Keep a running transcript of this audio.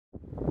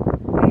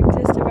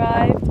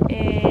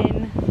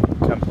in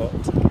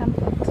Kampot,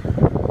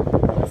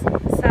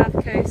 south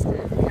coast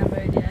of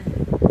Cambodia.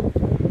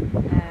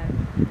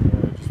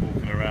 just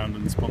walking around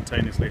and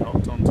spontaneously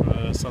hopped onto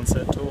a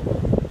sunset tour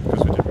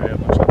because we didn't really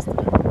have much else to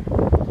do.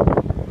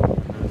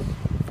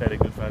 Fairly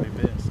good value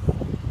beers.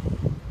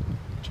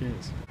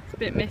 Cheers. It's a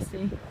bit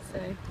misty, so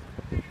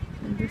you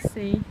can just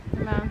see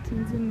the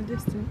mountains in the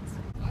distance.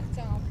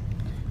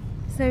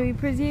 So we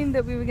presumed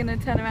that we were going to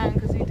turn around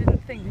because we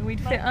didn't think that we'd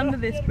fit under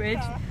this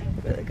bridge,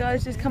 but the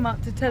guys just come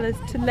up to tell us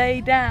to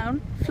lay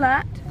down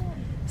flat,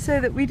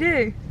 so that we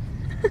do.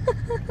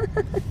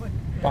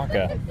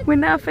 Bugger. We're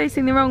now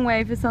facing the wrong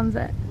way for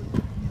sunset,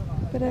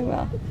 but oh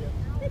well.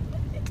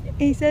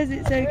 He says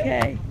it's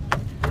okay.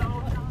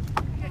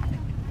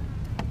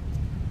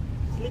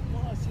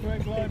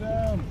 Don't lie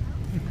down.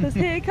 Because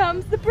here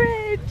comes the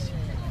bridge.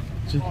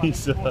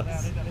 Jesus.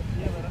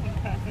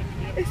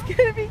 It's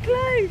going to be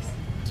close.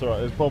 It's alright,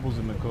 there's bubbles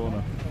in the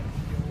corner.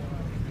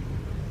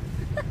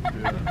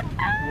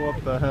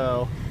 What the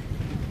hell?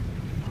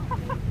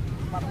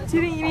 Do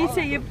you think you need to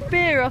take your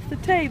beer off the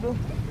table?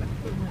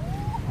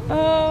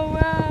 Oh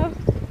wow.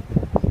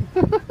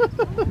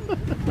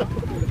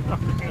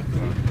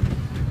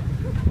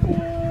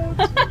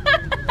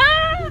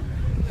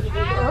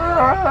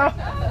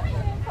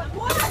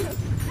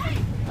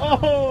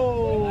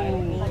 Oh!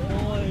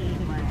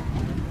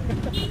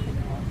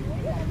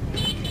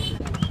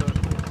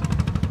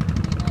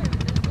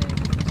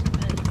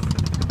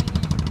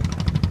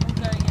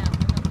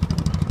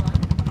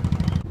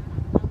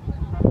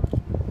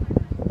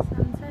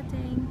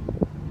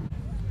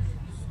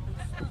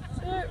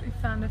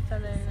 Found a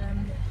fellow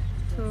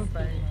tour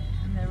boat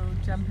and they're all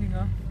jumping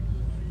off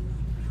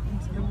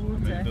into the water. I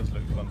mean, it does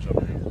look fun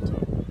jumping off the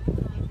top.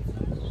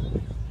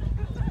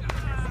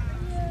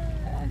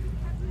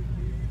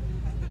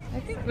 I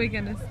think we're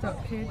going to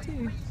stop here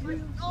too.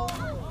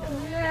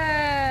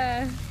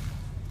 Yeah!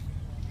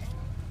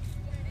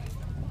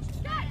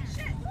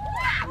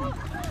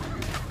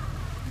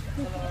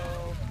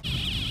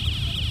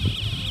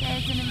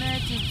 There's an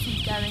emergency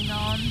going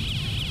on.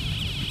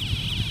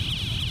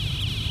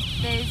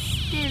 There's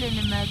still an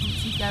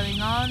emergency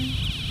going on.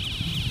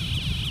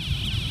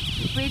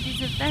 The bridge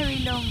is a very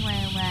long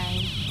way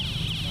away.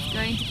 There's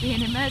going to be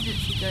an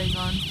emergency going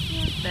on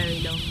for a very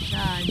long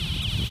time.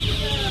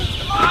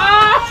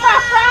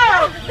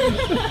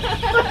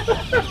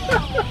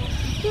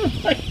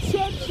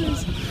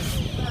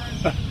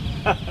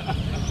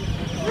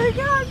 Look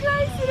how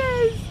close it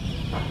is!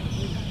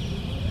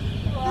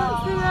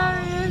 That's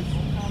hilarious.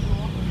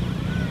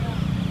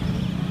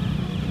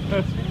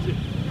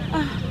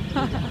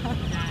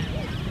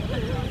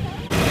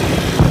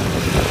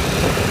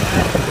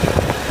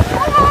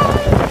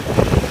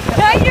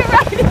 No, you're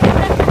right.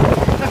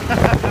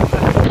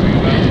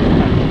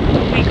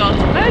 We got a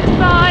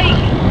motorbike.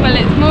 Well,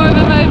 it's more of a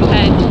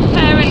moped.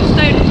 Parents,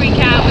 don't freak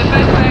out. We're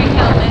both wearing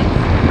helmets.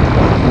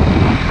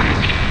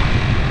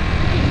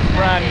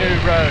 Brand new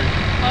road.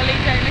 Ollie,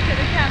 don't look at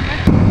the camera.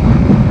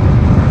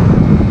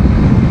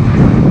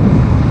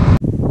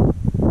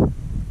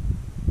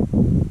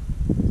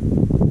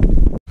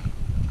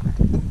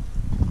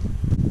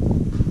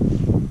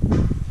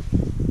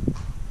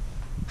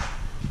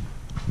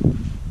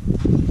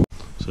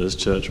 So this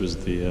church was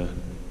the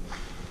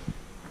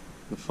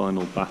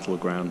final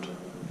battleground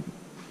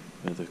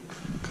where the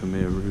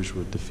Khmer Rouge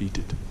were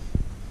defeated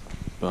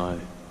by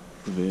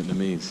the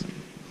Vietnamese.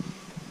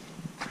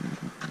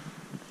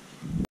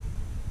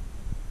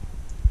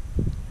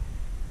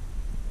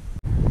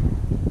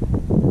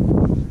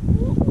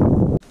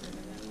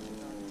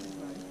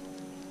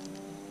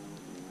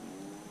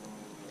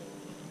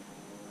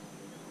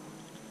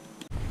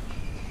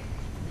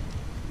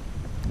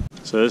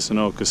 So this is an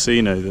old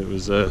casino that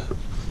was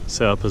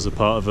set up as a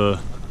part of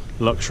a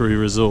luxury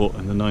resort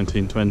in the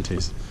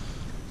 1920s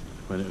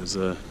when it was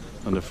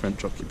under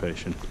French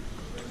occupation.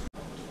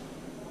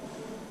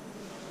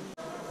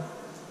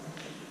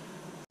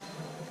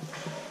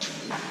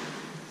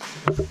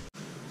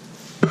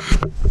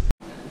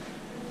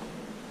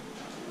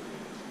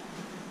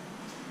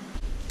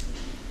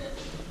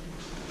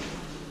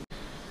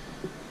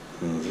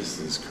 Oh, this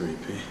is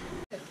creepy.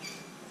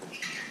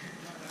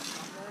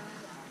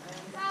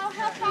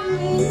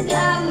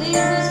 God leaves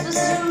us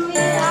for me. I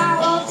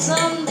hope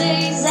some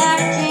days I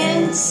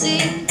can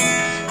see.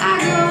 I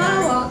go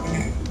out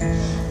walking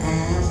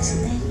after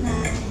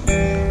midnight.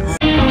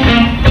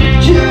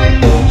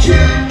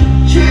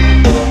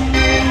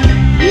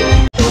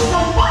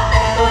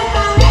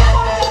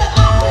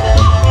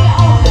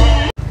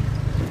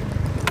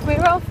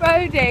 We're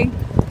off-roading.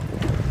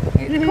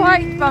 It's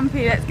quite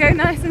bumpy. Let's go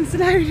nice and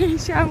slowly,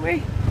 shall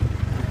we?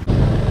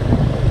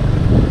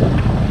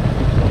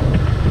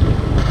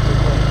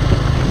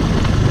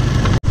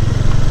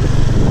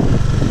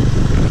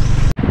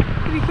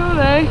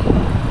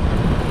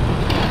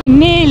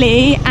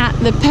 Nearly at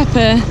the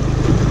pepper,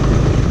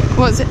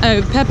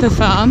 pepper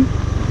farm,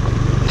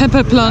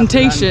 pepper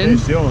plantation,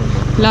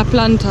 La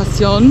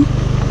Plantación,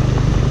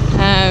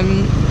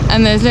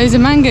 and there's loads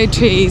of mango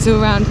trees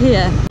all around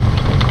here.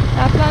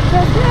 La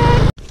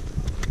plantación.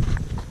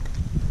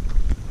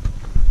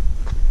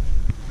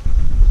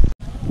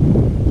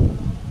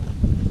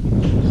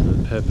 The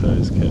pepper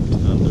is kept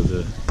under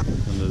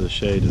the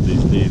shade of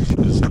these leaves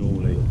because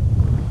normally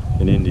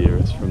in India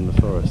it's from the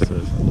forest, so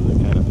it's under the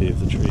canopy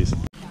of the trees.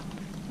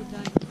 You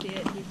don't see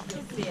it, you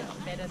can see it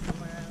better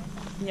somewhere else.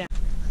 Yeah.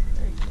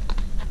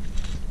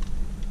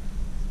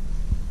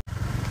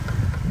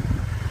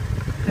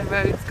 The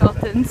road's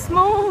gotten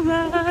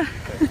smaller.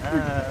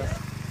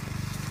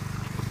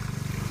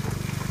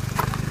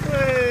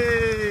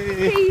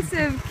 Piece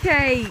of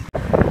cake.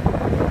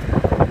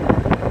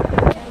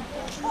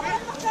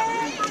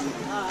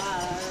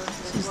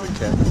 This is the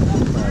cat.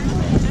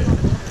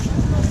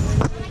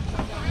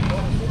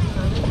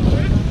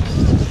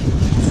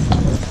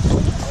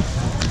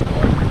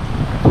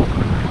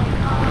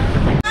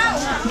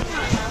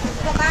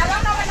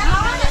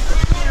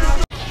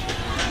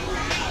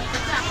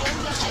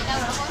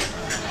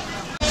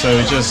 So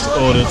we just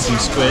ordered some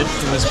squid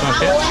from this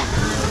bucket.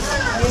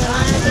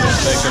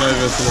 Take it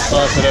over to the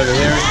market over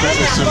here and get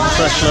with some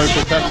fresh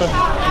local pepper.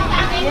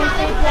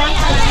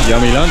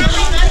 Yummy lunch.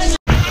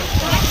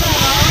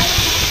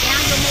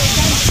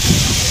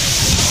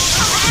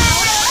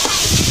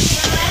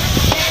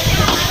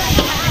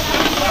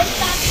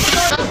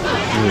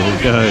 There we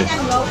go.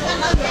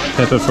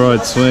 Pepper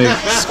fried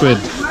squid.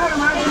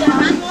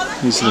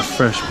 These are the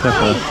fresh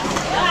pepper.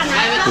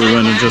 We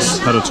went and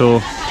just had a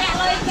tour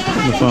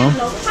on the farm.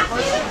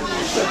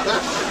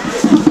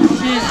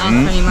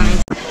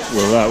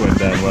 Well, that went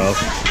down well.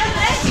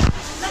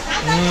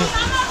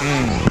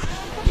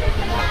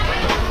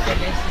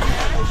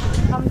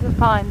 Come to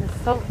find the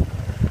salt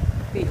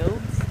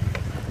fields.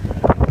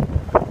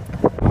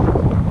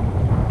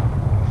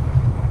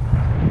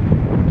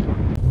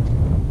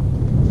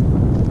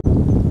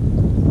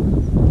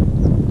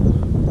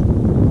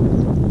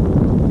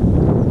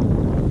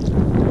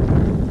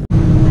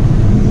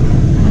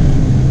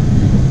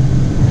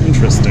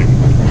 Interesting.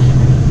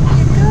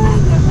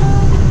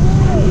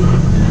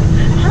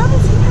 How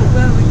does he know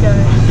where we're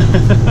going?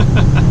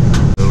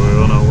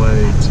 We're on our way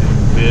to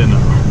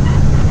Vietnam.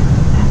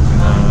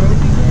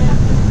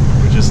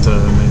 We just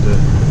made a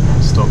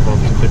stop off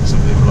to pick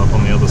some people up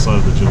on the other side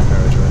of the dual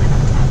carriageway.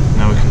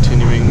 Now we're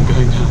continuing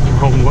going down the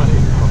wrong way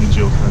on the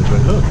dual carriageway.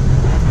 Look!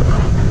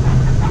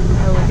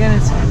 Oh, we're going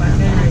to talk about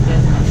there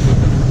again.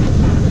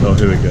 Oh,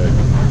 here we go.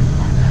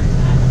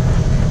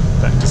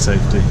 Back to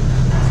safety.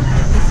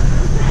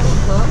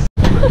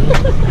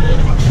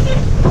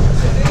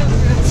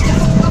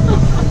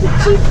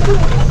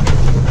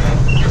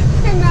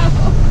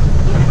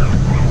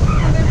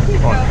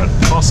 What could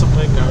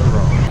possibly go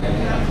wrong?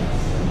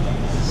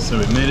 So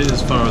we've made it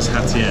as far as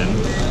Ha Tien,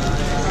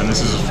 and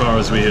this is as far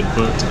as we had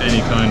booked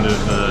any kind of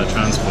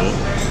transport,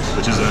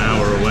 which is an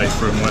hour away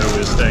from where we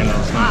were staying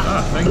last night.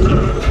 Ah, thank you.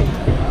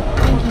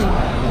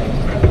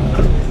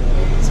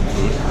 Some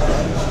food.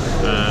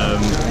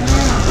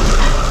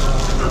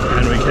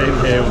 And we came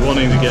here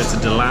wanting to get to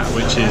Dalat,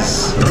 which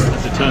is,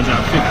 as it turns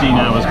out, 15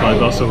 hours by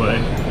bus away,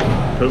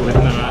 but with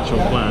no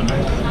actual plan.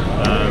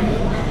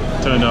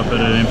 Turned up at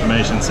an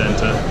information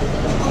centre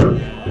and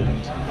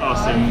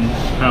asked him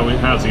how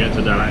to get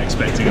to Dalat,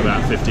 expecting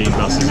about 15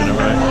 buses in a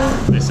row.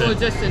 They said, Or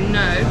just a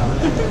no.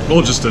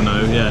 or just a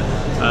no, yeah.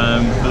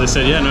 But they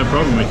said, yeah, no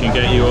problem, we can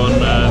get you on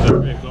the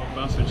 3 o'clock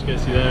bus, which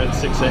gets you there at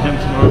 6 AM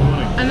tomorrow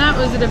morning. And that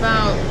was at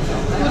about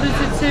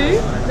 1:45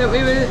 that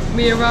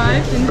we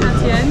arrived in Ha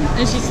Tien,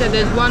 and she said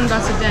there's one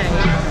bus a day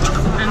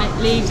and it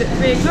leaves at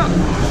 3 o'clock.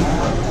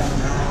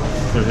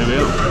 So here we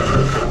are.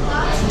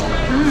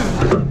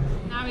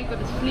 Now we've got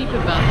a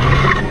sleeper bus.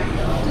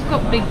 Just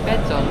got big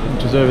beds on.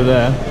 Which is over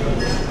there.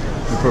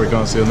 You probably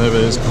can't see on there,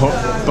 but it's got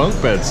bunk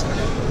beds.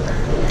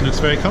 It looks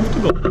very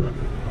comfortable. It's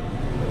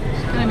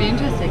going to be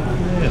interesting.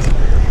 Yes.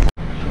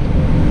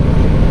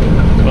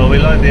 Well, we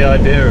like the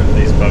idea of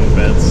these bunk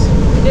beds.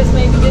 It just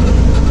maybe didn't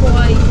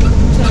quite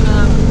turn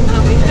out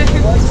how we hoped.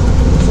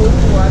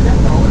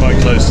 Quite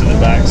close to the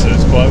back, so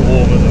it's quite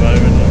warm at the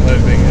moment. I'm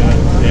hoping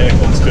the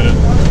aircon's going to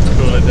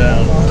cool it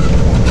down.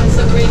 There's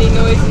some really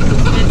noisy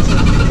suspension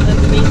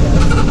underneath us.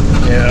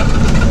 Yeah.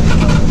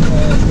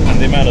 And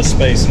the amount of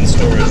space and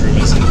storage room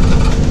isn't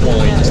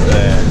quite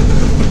there.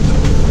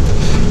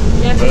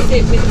 You have to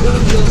sit with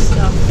all your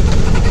stuff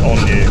On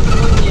you.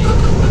 on you,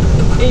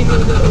 even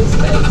the little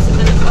space,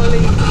 and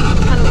Ollie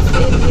cannot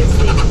fit in his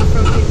seat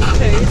from his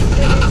toes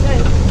to his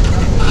head.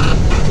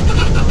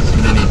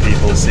 Mini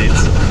people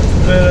seats.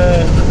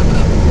 But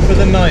for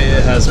the night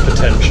it has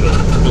potential.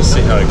 We'll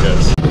see how it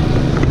goes.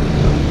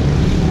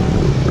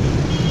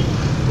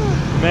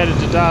 Made it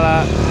to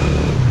Dalat.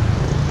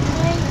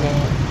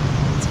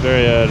 It's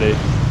very early.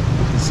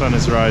 The sun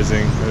is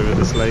rising over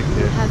this lake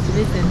here. It has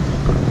risen.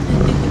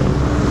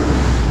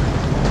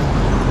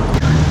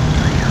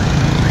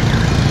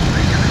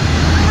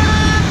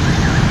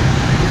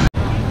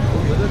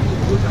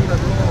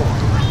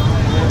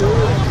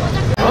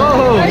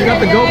 Oh, you got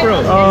the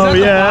GoPro. Oh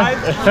yeah.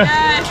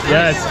 Yes,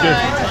 Yeah, it's good.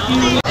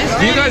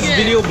 Do you guys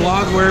video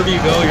blog wherever you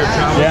go, your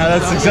travel? Yeah,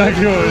 that's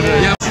exactly what it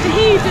is. Yeah.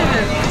 He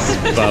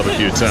didn't.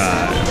 barbecue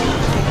time.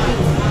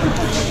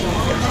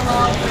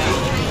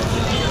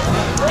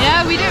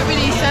 Yeah, we don't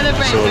really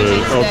celebrate Sort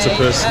women's of day.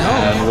 octopus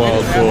and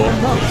wild boar.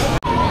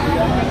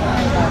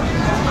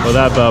 Well,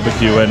 that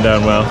barbecue went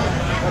down well.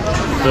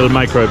 Little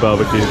micro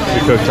barbecue we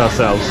cooked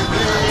ourselves.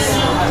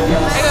 I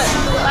got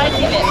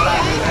spicy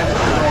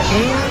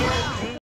bits.